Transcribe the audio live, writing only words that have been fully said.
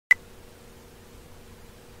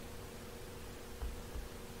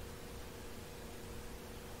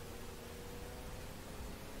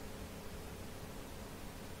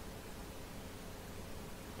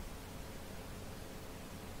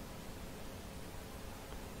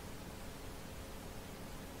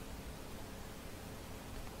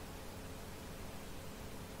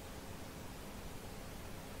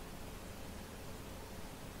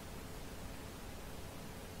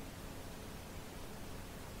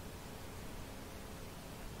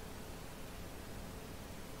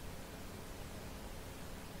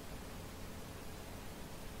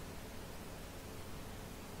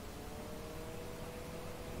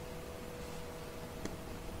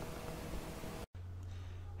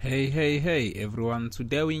Hey everyone,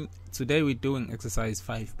 today we're doing exercise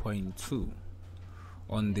 5.2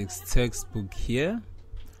 on this textbook here.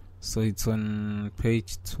 So it's on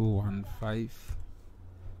page 215.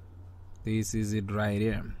 This is it right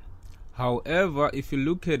here. However, if you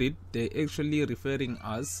look at it, they're actually referring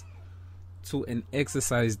us to an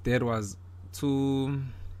exercise that was to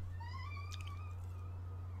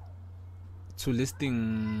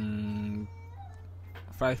listing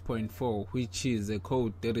 5.4, which is a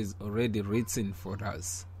code that is already written for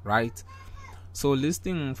us, right? So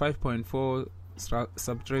listing 5.4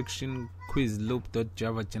 subtraction quiz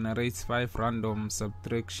loop.java generates 5 random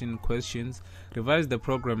subtraction questions. Revise the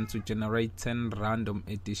program to generate 10 random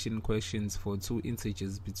addition questions for 2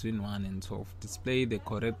 integers between 1 and 12. Display the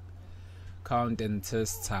correct count and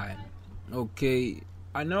test time. Okay,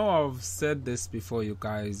 I know I've said this before, you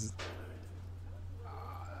guys,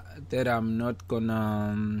 that I'm not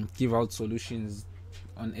gonna give out solutions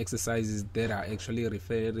on exercises that are actually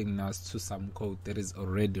referring us to some code that is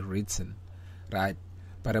already written, right?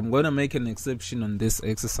 But I'm gonna make an exception on this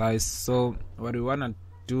exercise. So what we wanna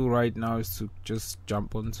do right now is to just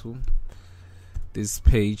jump onto this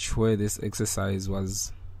page where this exercise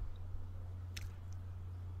was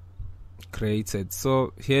created.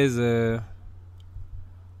 So here's a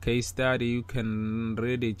case study. You can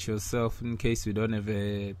read it yourself in case you don't have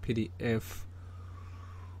a PDF,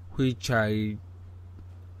 which I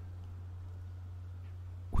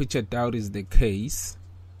doubt is the case.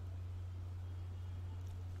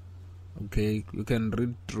 Okay, you can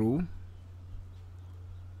read through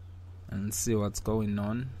and see what's going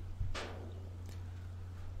on.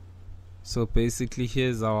 So basically,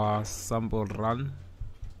 here's our sample run.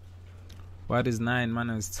 What is 9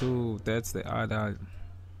 minus 2? That's the other.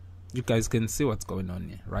 You guys can see what's going on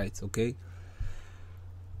here, right? Okay,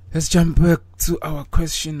 let's jump back to our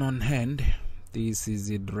question on hand. This is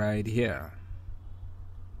it right here.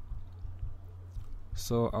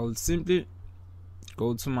 So I'll simply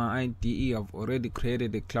go to my IDE. I've already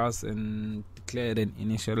created a class and declared and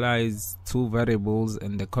initialized 2 variables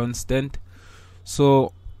and the constant.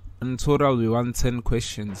 So in total we want 10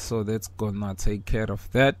 questions, so that's gonna take care of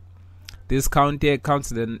that. This count here counts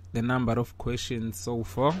the number of questions so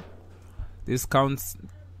far. This counts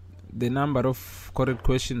the number of correct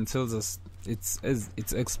questions. Tells us it's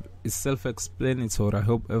self-explanatory. I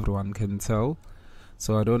hope everyone can tell,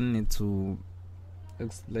 so I don't need to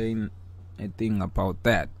explain a thing about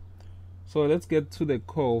that. So let's get to the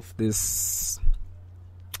core of this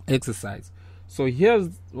exercise. So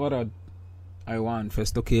here's what I want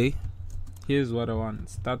first. Okay, here's what I want: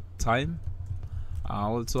 start time. I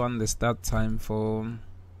also want the start time for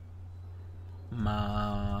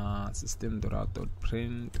my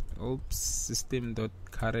system.out.print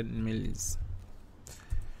system.current millis.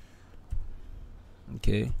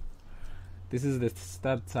 Okay, this is the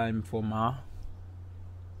start time for my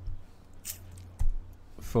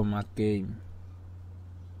game.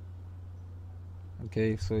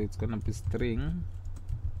 Okay, so it's gonna be string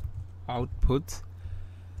output.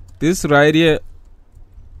 This right here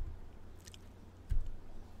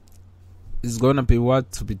is gonna be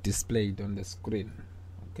what to be displayed on the screen.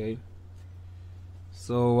 Okay,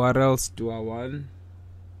 so what else do I want?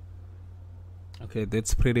 Okay,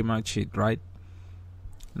 that's pretty much it, right?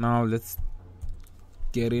 Now let's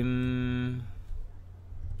get inside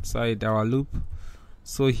our loop.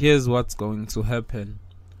 So here's what's going to happen.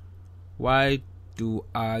 Why do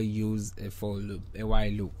I use a for loop, a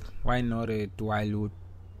while loop? Why not a while loop,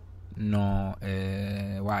 no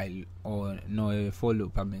a while, or no a for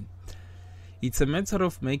loop? I mean, it's a matter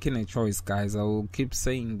of making a choice, guys. I will keep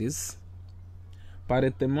saying this, but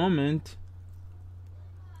at the moment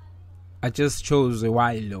I just chose a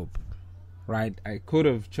while loop, right? I could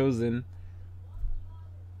have chosen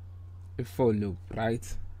a for loop,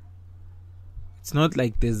 right? It's not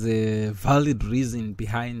like there's a valid reason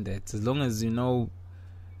behind that, as long as you know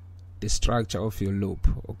the structure of your loop.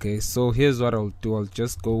 Okay, so here's what I'll do. I'll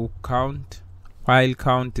just go count, while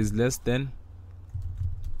count is less than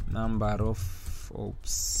number of,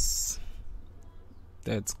 oops,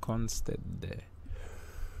 that's constant there.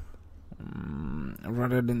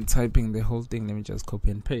 Rather than typing the whole thing, let me just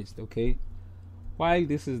copy and paste. Okay, while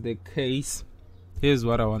this is the case, here's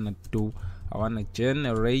what I want to do. I want to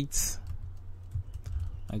generate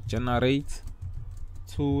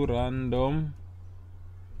 2 random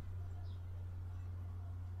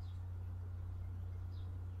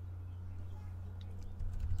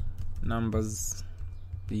numbers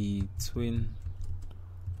between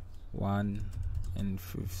 1 and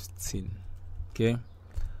 15. Okay,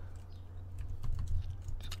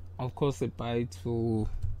 of course the byte will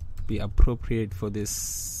be appropriate for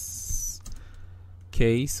this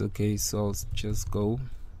case. Okay, so let's just go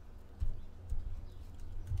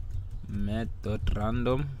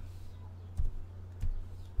math.random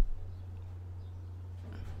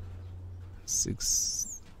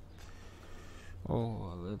 6.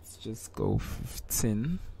 Oh, let's just go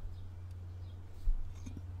 15,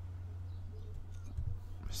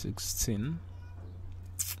 16.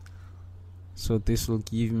 So this will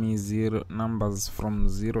give me numbers from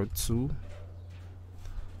 0 to,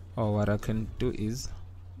 or what I can do is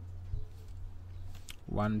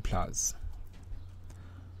 1 plus.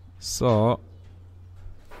 So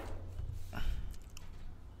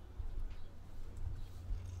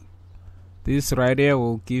this right here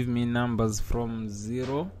will give me numbers from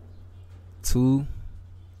 0 to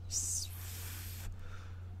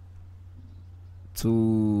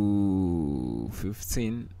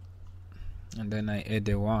 15, and then I add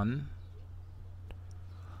a 1.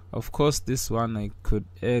 Of course, this one I could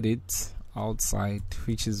add it outside,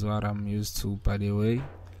 which is what I'm used to, by the way.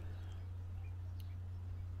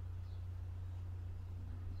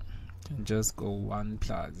 And just go 1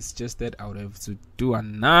 plus. It's just that I would have to do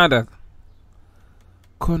another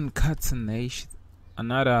concatenation,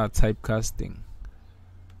 another typecasting.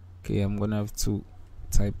 Okay, I'm gonna have to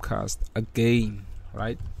typecast again,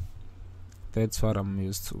 right? That's what I'm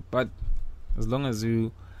used to. But as long as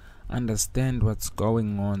you understand what's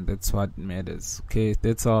going on, that's what matters. Okay,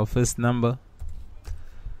 that's our first number,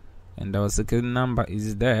 and our second number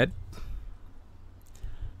is that.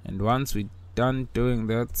 And once we're done doing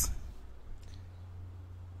that,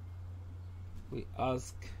 we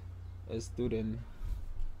ask a student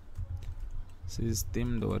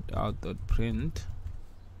system.out.print.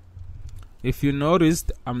 If you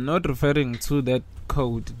noticed, I'm not referring to that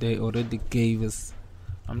code they already gave us.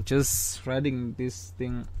 I'm just writing this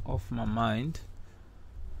thing off my mind.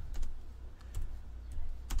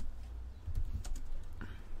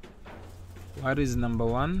 What is number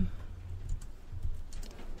 1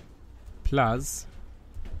 plus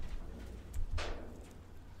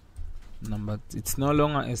number? It's no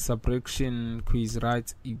longer a subtraction quiz,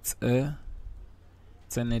 right? It's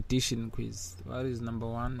an addition quiz. What is number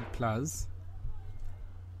 1 plus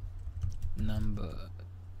number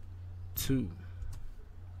 2?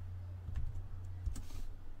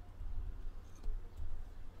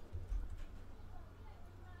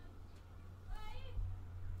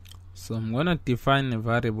 So I'm gonna define a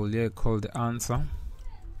variable here called the answer.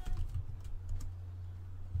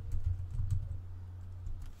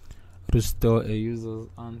 Restore a user's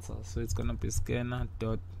answer. So it's gonna be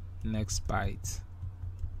scanner.nextByte.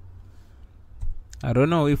 I don't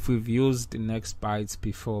know if we've used nextBytes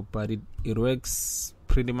before, but it works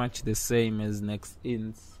pretty much the same as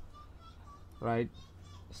nextInt, right?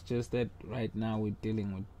 It's just that right now we're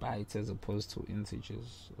dealing with bytes as opposed to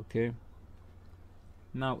integers. Okay,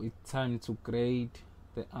 now it's time to grade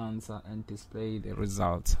the answer and display the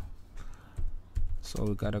result. So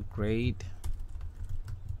we gotta grade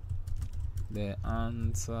the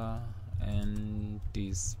answer and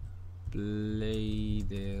display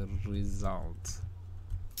the result.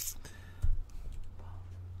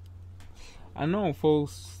 I know,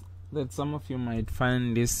 folks, that some of you might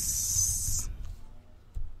find this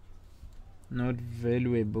not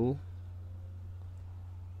valuable,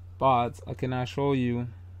 but I can assure you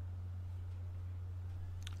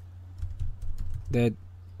that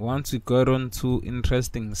once we got on to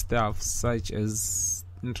interesting stuff, such as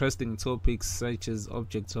interesting topics such as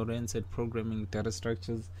object-oriented programming, data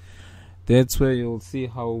structures, that's where you'll see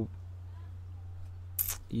how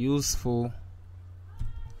useful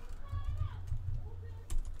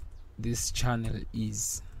this channel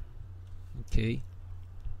is. Okay,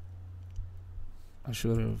 I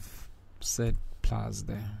should have said plus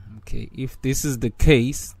there. Okay, if this is the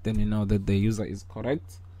case, then you know that the user is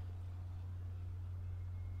correct.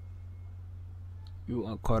 You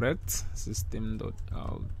are correct.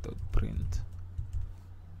 System.out.print.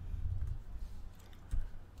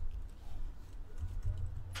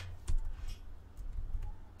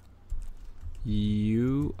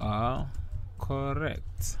 You are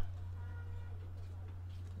correct.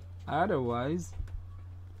 Otherwise,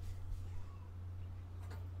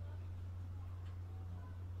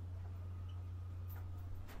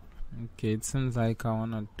 okay, it seems like I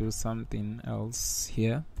wanna do something else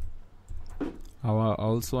here. I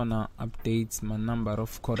also wanna update my number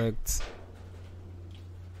of correct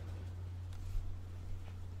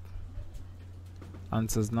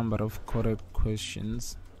answers, number of correct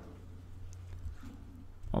questions.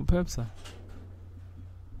 Or perhaps I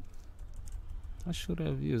should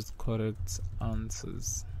have used correct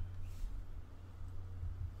answers.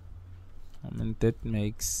 I mean, that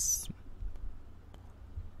makes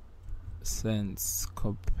sense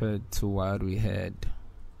compared to what we had.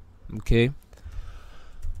 Okay,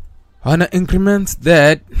 I wanna increment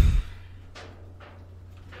that.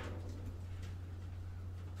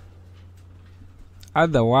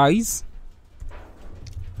 Otherwise,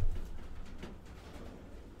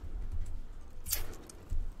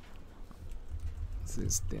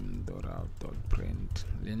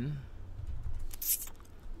 system.out.println.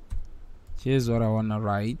 Here's what I wanna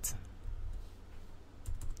write.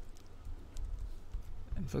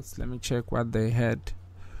 In fact, let me check what they had.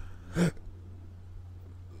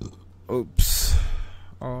 Oops.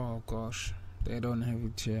 Oh gosh, they don't have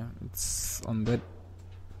it here. It's on that.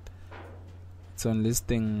 It's on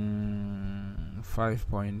listing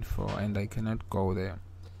 5.4, and I cannot go there.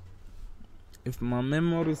 If my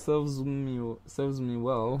memory serves me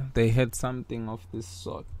well, they had something of this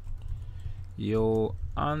sort. Your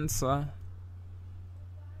answer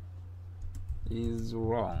is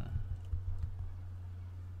wrong.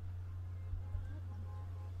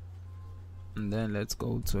 And then let's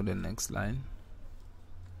go to the next line.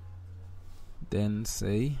 Then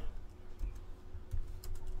say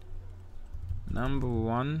number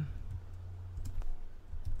 1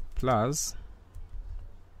 plus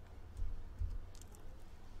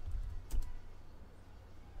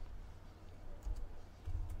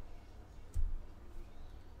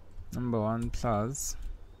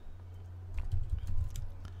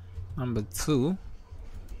number 2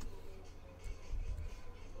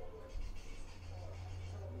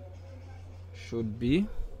 should be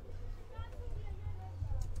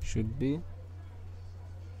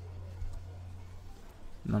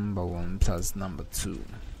number 1 plus number 2.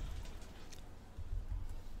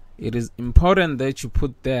 It is important that you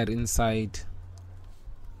put that inside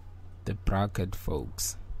the bracket,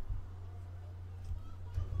 folks.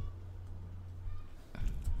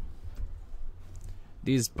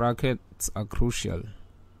 These brackets are crucial,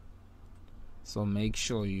 so make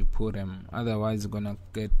sure you put them, otherwise you're gonna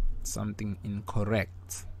get something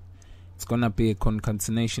incorrect. It's gonna be a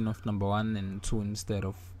concatenation of number 1 and 2 instead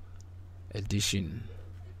of addition.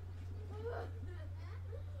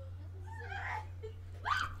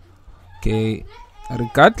 Okay,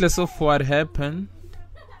 regardless of what happened,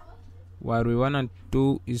 what we wanna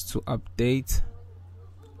do is to update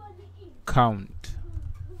count,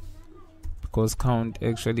 because count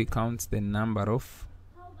actually counts the number of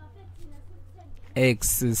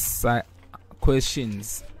exercise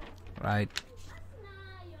questions, right?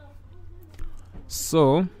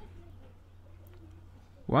 So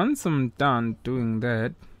once I'm done doing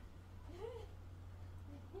that,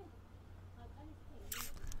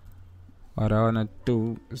 what I wanna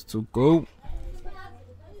do is to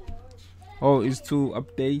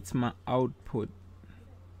update my output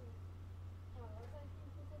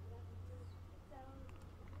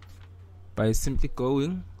by simply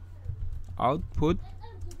going output.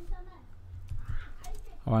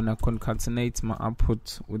 I wanna concatenate my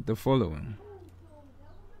output with the following.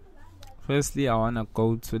 Firstly, I wanna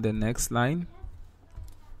go to the next line,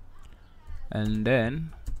 and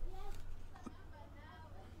then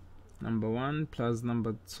number 1 plus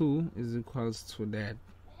number 2 is equals to that.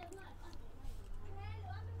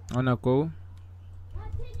 I wanna go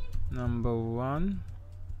number 1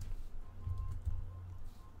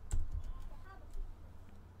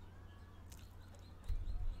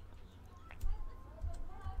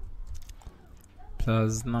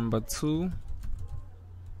 plus number 2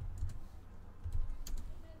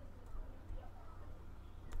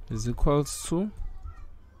 is equals to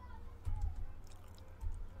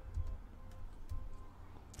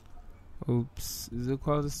is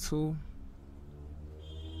equals to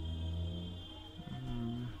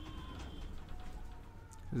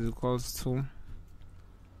is equals to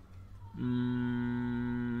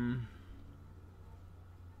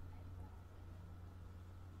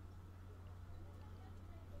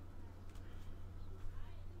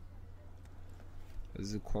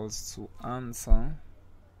is equals to answer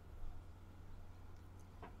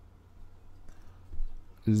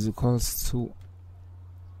is equals to,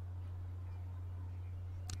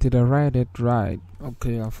 did I write it right?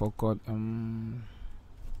 Okay, I forgot.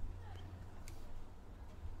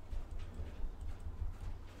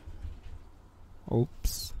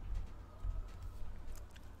 Oops.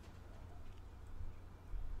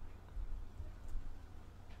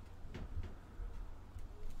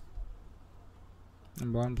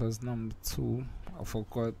 Number 1 plus number 2, I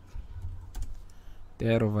forgot.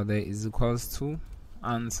 There over there is equals to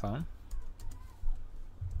answer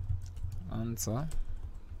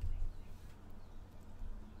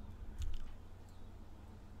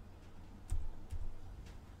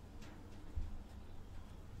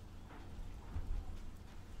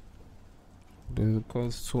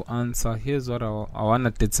Because to answer, here's what I want to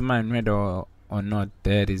determine whether or not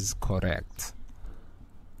that is correct.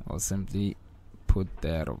 I'll simply put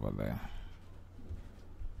that over there.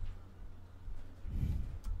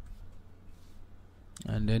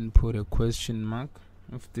 And then put a question mark.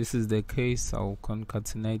 If this is the case, I'll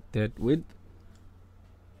concatenate that with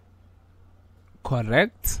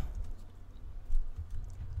correct.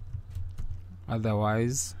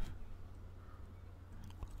 Otherwise,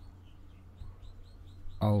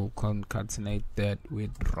 I'll concatenate that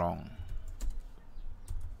with wrong.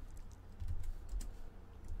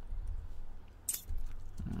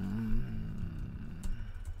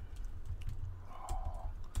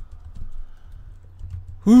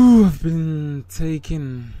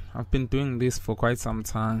 I've been doing this for quite some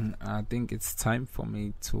time. I think it's time for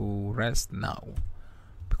me to rest now,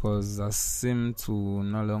 because I seem to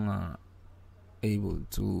no longer able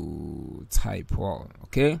to type well.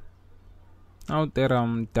 Okay, now that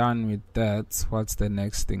I'm done with that, what's the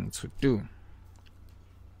next thing to do?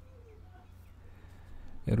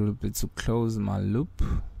 It will be to close my loop,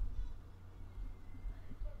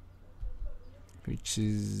 which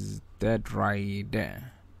is that right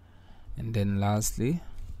there. And then lastly,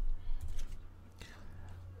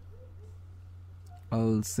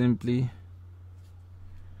 I'll simply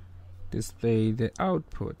display the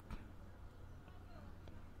output.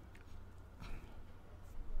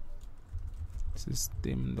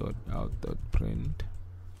 System.out.print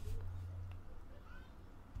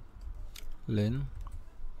len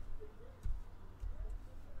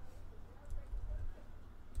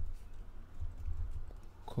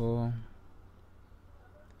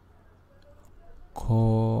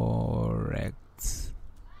correct.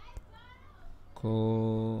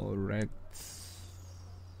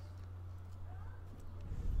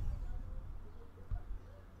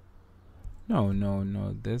 No,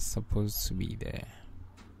 that's supposed to be there.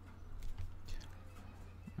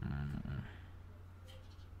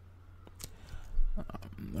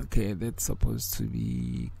 Okay, that's supposed to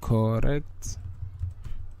be correct.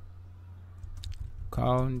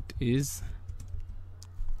 Count is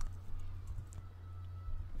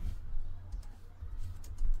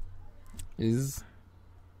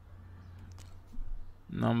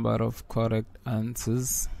number of correct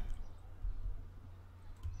answers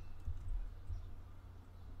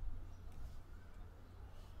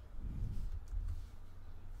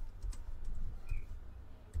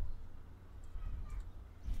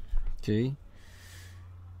okay.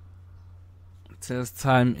 Test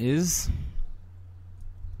time is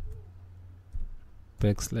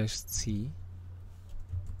 \t.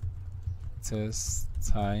 Test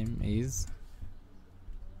time is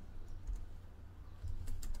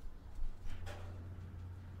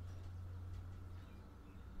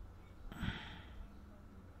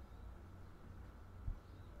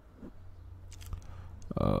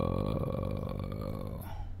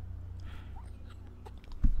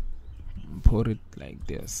put it like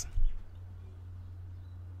this.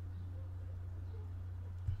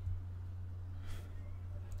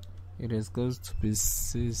 It is goes to be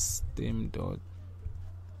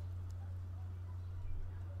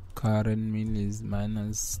system.current millis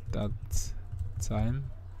minus start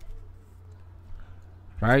time,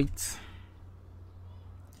 right?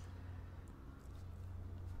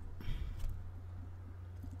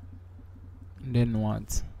 Then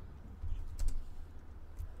what?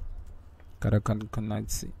 Gotta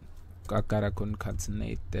concatenate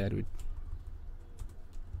that with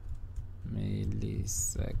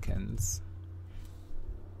milliseconds.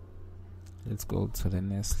 Let's go to the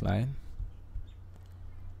next line.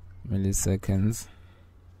 Milliseconds.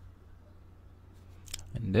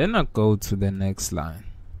 And then I go to the next line.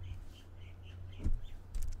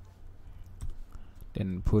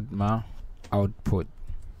 Then put my output.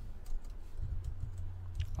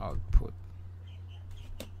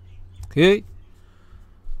 Okay.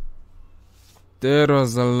 There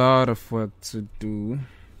was a lot of work to do.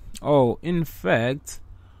 Oh, in fact,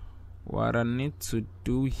 what I need to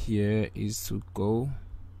do here is to go,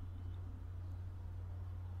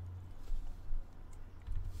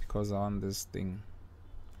 because I want this thing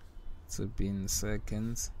to be in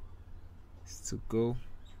seconds, is to go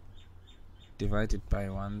divide it by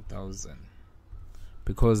 1000,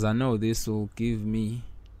 because I know this will give me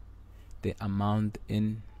the amount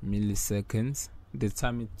in milliseconds, the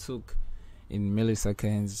time it took in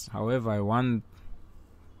milliseconds. However, I want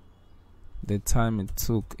the time it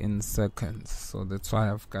took in seconds, so that's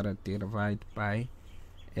why I've got to divide by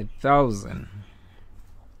 1000.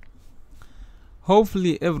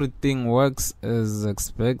 Hopefully everything works as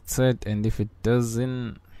expected, and if it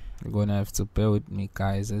doesn't, you're gonna have to bear with me,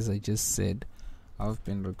 guys. As I just said, I've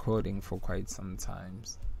been recording for quite some time,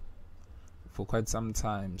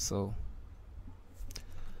 so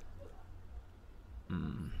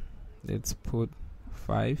let's put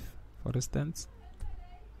 5 for instance.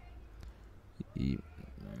 Your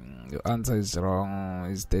answer is wrong.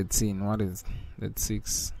 Is 13. What is that?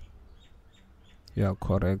 6. You are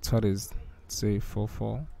correct. What is, say,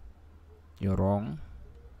 4. You're wrong.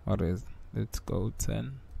 What is, let's go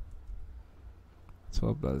 10.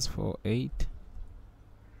 12 plus 4, 8.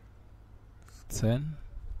 10.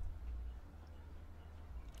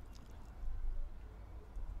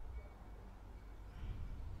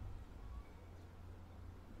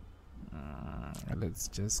 Let's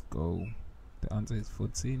just go. The answer is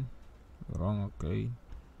 14. We're wrong again.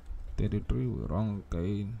 33. We're wrong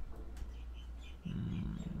again.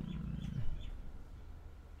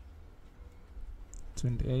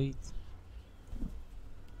 28.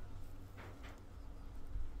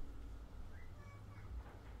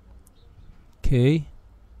 Okay.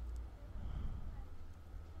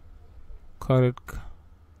 Correct.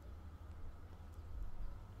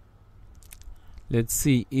 Let's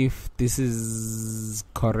see if this is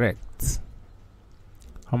correct.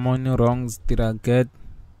 How many wrongs did I get?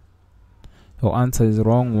 Your answer is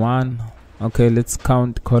wrong. 1. Okay, let's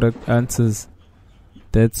count correct answers.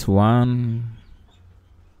 That's 1,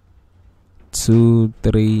 2,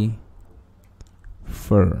 3,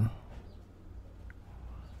 4.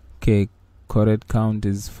 Okay, correct count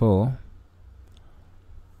is 4.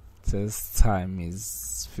 Test time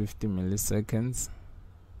is 50 milliseconds.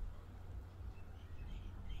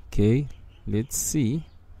 Okay, let's see.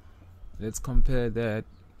 Let's compare that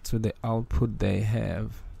to the output they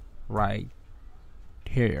have right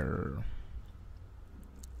here.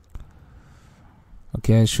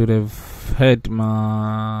 Okay, I should have had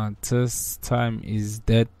my test time is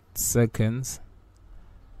that seconds.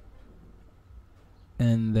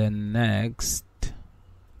 And the next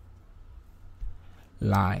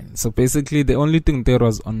line. So basically the only thing that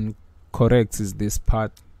was incorrect is this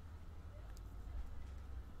part,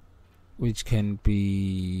 which can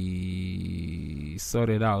be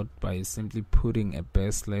sorted out by simply putting a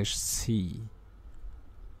 /c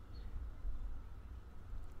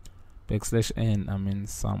 /n, I mean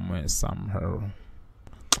somehow.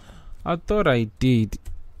 I thought I did.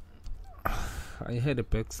 I had a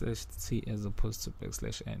 /c as opposed to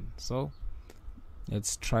 /n. So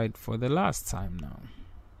let's try it for the last time now.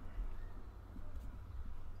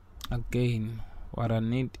 Again, what I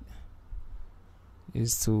need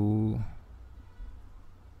is to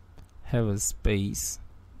have a space.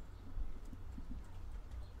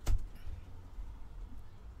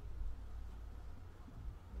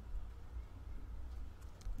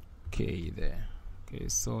 Okay, there. Okay,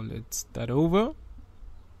 so let's start over.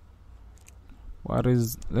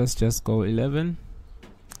 Let's just go 11.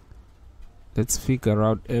 Let's figure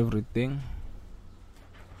out everything.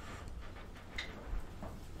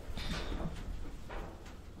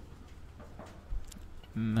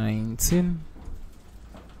 $19,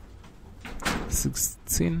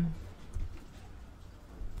 $16,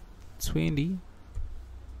 $20,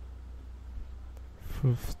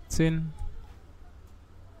 $15,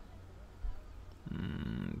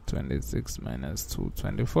 26 minus 2,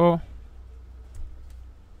 24,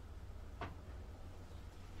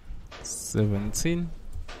 17,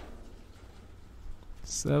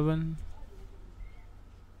 7,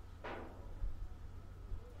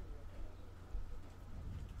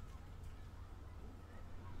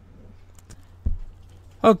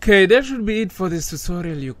 okay, that should be it for this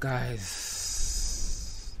tutorial, you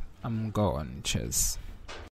guys. I'm gone. Cheers.